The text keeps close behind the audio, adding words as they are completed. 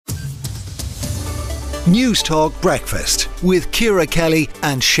News Talk Breakfast with Ciara Kelly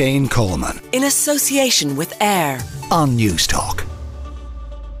and Shane Coleman. In association with AIR On News Talk.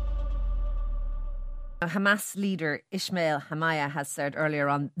 Hamas leader Ismail Haniyeh has said earlier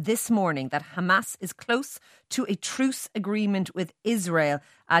on this morning that Hamas is close to a truce agreement with Israel,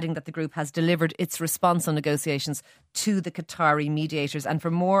 adding that the group has delivered its response on negotiations to the Qatari mediators. And for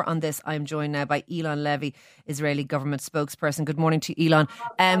more on this, I'm joined now by Eylon Levy, Israeli government spokesperson. Good morning to Eylon.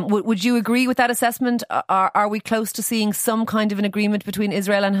 Would you agree with that assessment? Are we close to seeing some kind of an agreement between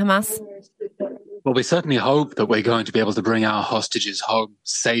Israel and Hamas? Well, we certainly hope that we're going to be able to bring our hostages home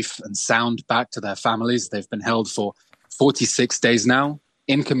safe and sound back to their families. They've been held for 46 days now,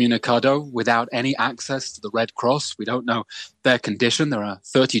 incommunicado, without any access to the Red Cross. We don't know their condition. There are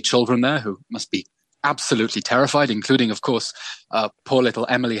 30 children there who must be absolutely terrified, including, of course, poor little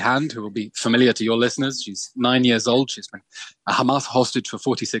Emily Hand, who will be familiar to your listeners. She's 9 years old. She's been a Hamas hostage for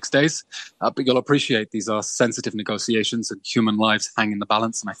 46 days. But you'll appreciate these are sensitive negotiations and human lives hang in the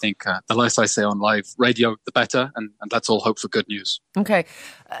balance. And I think the less I say on live radio, the better. And let's all hope for good news. Okay.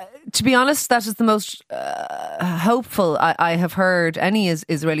 To be honest, that is the most hopeful I have heard any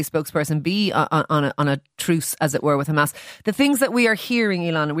Israeli spokesperson be on a truce, as it were, with Hamas. The things that we are hearing,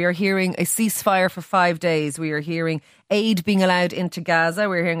 Eylon, we are hearing a ceasefire for 5 days. We are hearing aid being allowed into Gaza.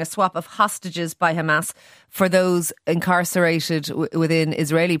 We're hearing a swap of hostages by Hamas for those incarcerated within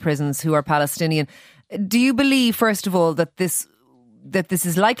Israeli prisons who are Palestinian. Do you believe, first of all, that this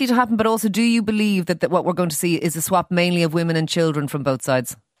is likely to happen, but also do you believe that what we're going to see is a swap mainly of women and children from both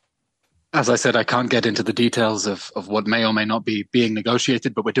sides? As I said, I can't get into the details of what may or may not be being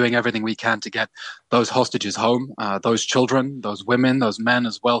negotiated, but we're doing everything we can to get those hostages home, those children, those women, those men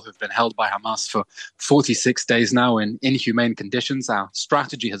as well who've been held by Hamas for 46 days now in inhumane conditions. Our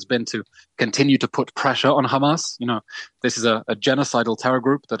strategy has been to continue to put pressure on Hamas. You know, this is a genocidal terror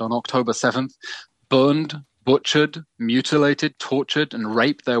group that on October 7th burned, butchered, mutilated, tortured and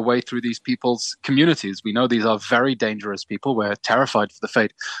raped their way through these people's communities. We know these are very dangerous people. We're terrified for the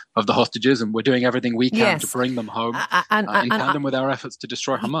fate of the hostages and we're doing everything we can to bring them home in tandem with our efforts to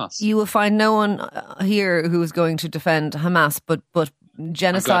destroy Hamas. You will find no one here who is going to defend Hamas, but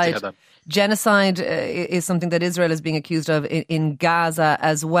genocide is something that Israel is being accused of in Gaza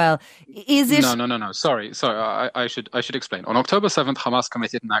as well. Is it? No. Sorry. I should explain. On October 7th, Hamas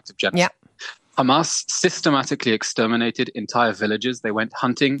committed an act of genocide. Yeah. Hamas systematically exterminated entire villages. They went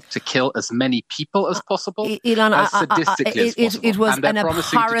hunting to kill as many people as possible, Eylon, as sadistically as possible. It was and they're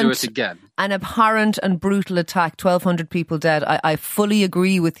promising to do it again. An abhorrent and brutal attack, 1,200 people dead. I fully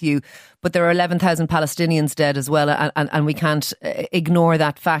agree with you, but there are 11,000 Palestinians dead as well, and we can't ignore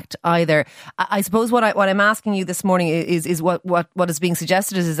that fact either. I suppose what I'm asking you this morning is what is being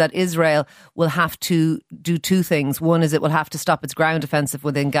suggested is that Israel will have to do two things. One is it will have to stop its ground offensive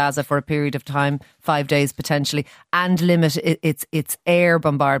within Gaza for a period of time, 5 days potentially, and limit its air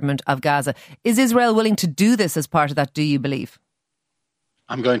bombardment of Gaza. Is Israel willing to do this as part of that, do you believe?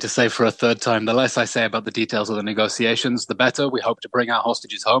 I'm going to say for a third time, the less I say about the details of the negotiations, the better. We hope to bring our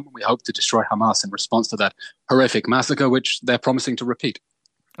hostages home. We hope to destroy Hamas in response to that horrific massacre, which they're promising to repeat.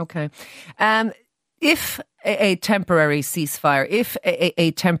 Okay. If a temporary ceasefire, if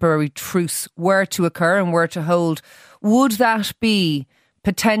a temporary truce were to occur and were to hold, would that be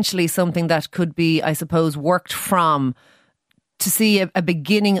potentially something that could be, I suppose, worked from to see a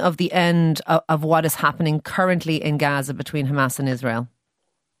beginning of the end of what is happening currently in Gaza between Hamas and Israel?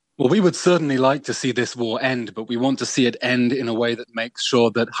 Well, we would certainly like to see this war end, but we want to see it end in a way that makes sure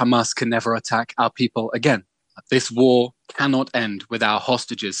that Hamas can never attack our people again. This war cannot end with our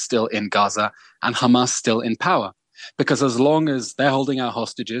hostages still in Gaza and Hamas still in power. Because as long as they're holding our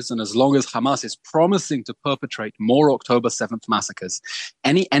hostages and as long as Hamas is promising to perpetrate more October 7th massacres,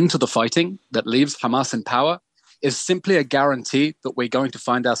 any end to the fighting that leaves Hamas in power is simply a guarantee that we're going to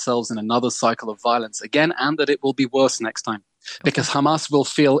find ourselves in another cycle of violence again and that it will be worse next time. Because Hamas will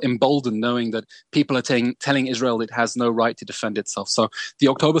feel emboldened knowing that people are telling Israel it has no right to defend itself. So the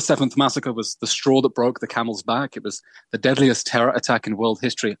October 7th massacre was the straw that broke the camel's back. It was the deadliest terror attack in world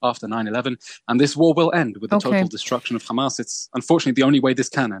history after 9/11. And this war will end with the total destruction of Hamas. It's unfortunately the only way this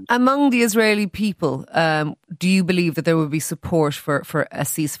can end. Among the Israeli people, do you believe that there will be support for a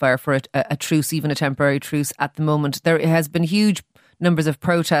ceasefire, for a truce, even a temporary truce at the moment? There has been huge numbers of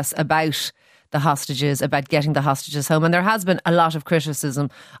protests about the hostages, about getting the hostages home. And there has been a lot of criticism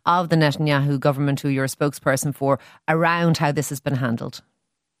of the Netanyahu government, who you're a spokesperson for, around how this has been handled.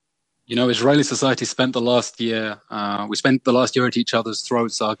 Israeli society spent the last year at each other's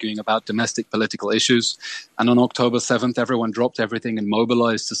throats arguing about domestic political issues. And on October 7th, everyone dropped everything and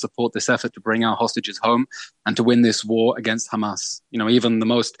mobilized to support this effort to bring our hostages home and to win this war against Hamas. Even the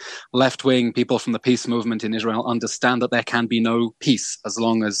most left-wing people from the peace movement in Israel understand that there can be no peace as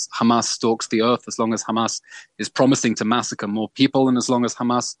long as Hamas stalks the earth, as long as Hamas is promising to massacre more people, and as long as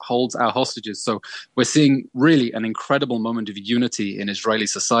Hamas holds our hostages. So we're seeing really an incredible moment of unity in Israeli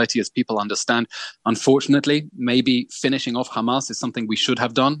society as people understand. Unfortunately, maybe finishing off Hamas is something we should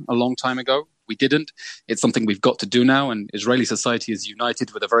have done a long time ago. We didn't. It's something we've got to do now, and Israeli society is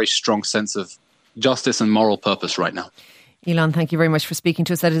united with a very strong sense of justice and moral purpose right now. Eylon, thank you very much for speaking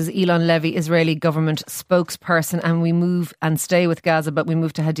to us. That is Eylon Levy, Israeli government spokesperson. And we move and stay with Gaza, but we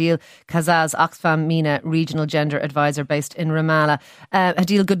move to Hadeel Qazzaz, Oxfam MENA Regional Gender Advisor based in Ramallah.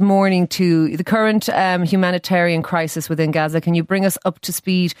 Hadeel, good morning to you. The current humanitarian crisis within Gaza, can you bring us up to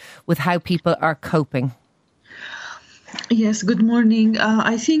speed with how people are coping? Yes, good morning.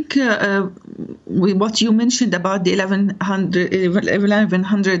 I think what you mentioned about the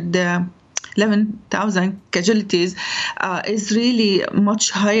 11,000 casualties is really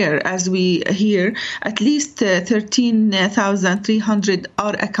much higher, as we hear. At least 13,300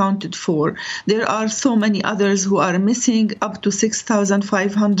 are accounted for. There are so many others who are missing, up to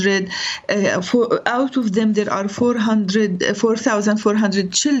 6,500. Out of them, there are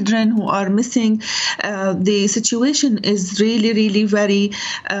 4,400 children who are missing. The situation is really, really very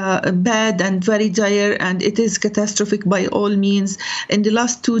bad and very dire, and it is catastrophic by all means. In the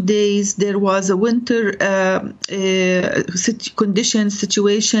last 2 days, there was a winter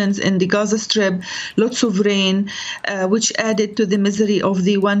situations in the Gaza Strip, lots of rain, which added to the misery of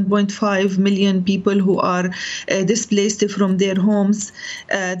the 1.5 million people who are displaced from their homes.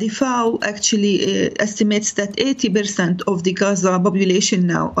 The FAO actually estimates that 80% of the Gaza population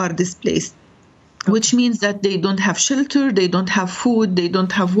now are displaced, which means that they don't have shelter, they don't have food, they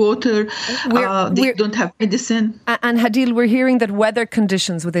don't have water, they don't have medicine. And Hadeel, we're hearing that weather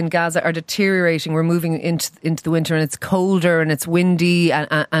conditions within Gaza are deteriorating. We're moving into the winter, and it's colder and it's windy,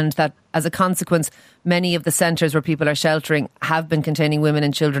 and that as a consequence, many of the centres where people are sheltering have been containing women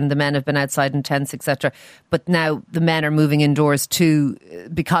and children. The men have been outside in tents, etc. But now the men are moving indoors too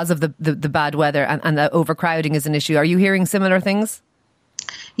because of the bad weather, and the overcrowding is an issue. Are you hearing similar things?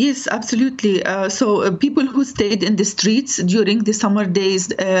 Yes, absolutely. So people who stayed in the streets during the summer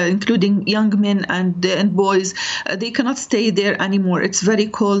days, including young men and boys, they cannot stay there anymore. It's very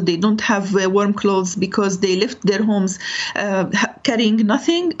cold. They don't have warm clothes because they left their homes carrying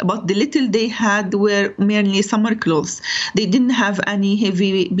nothing, but the little they had were merely summer clothes. They didn't have any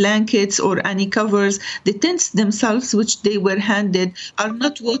heavy blankets or any covers. The tents themselves, which they were handed, are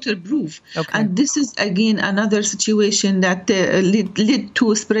not waterproof. Okay. And this is, again, another situation that led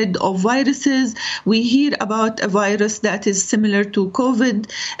to spread of viruses. We hear about a virus that is similar to COVID.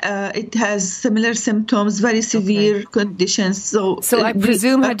 It has similar symptoms, very severe conditions. So I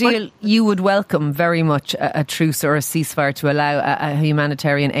presume, Hadeel, you would welcome very much a truce or a ceasefire to allow a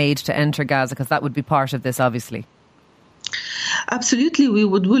humanitarian aid to enter Gaza, because that would be part of this, obviously. Absolutely, we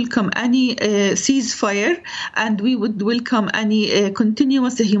would welcome any ceasefire, and we would welcome any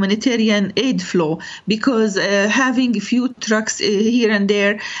continuous humanitarian aid flow, because having a few trucks here and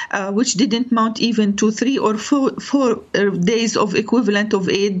there, which didn't mount even to 3 or 4 days of equivalent of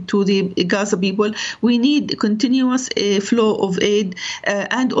aid to the Gaza people, we need continuous flow of aid,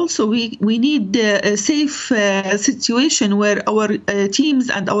 and also we need a safe situation where our teams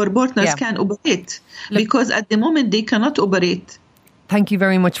and our partners can operate, because at the moment they cannot operate. Thank you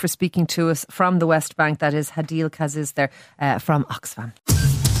very much for speaking to us from the West Bank. That is Hadeel Qazzaz there from Oxfam.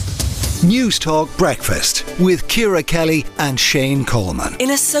 News Talk Breakfast with Ciara Kelly and Shane Coleman. In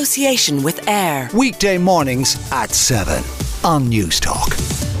association with AIR. Weekday mornings at 7 on News Talk.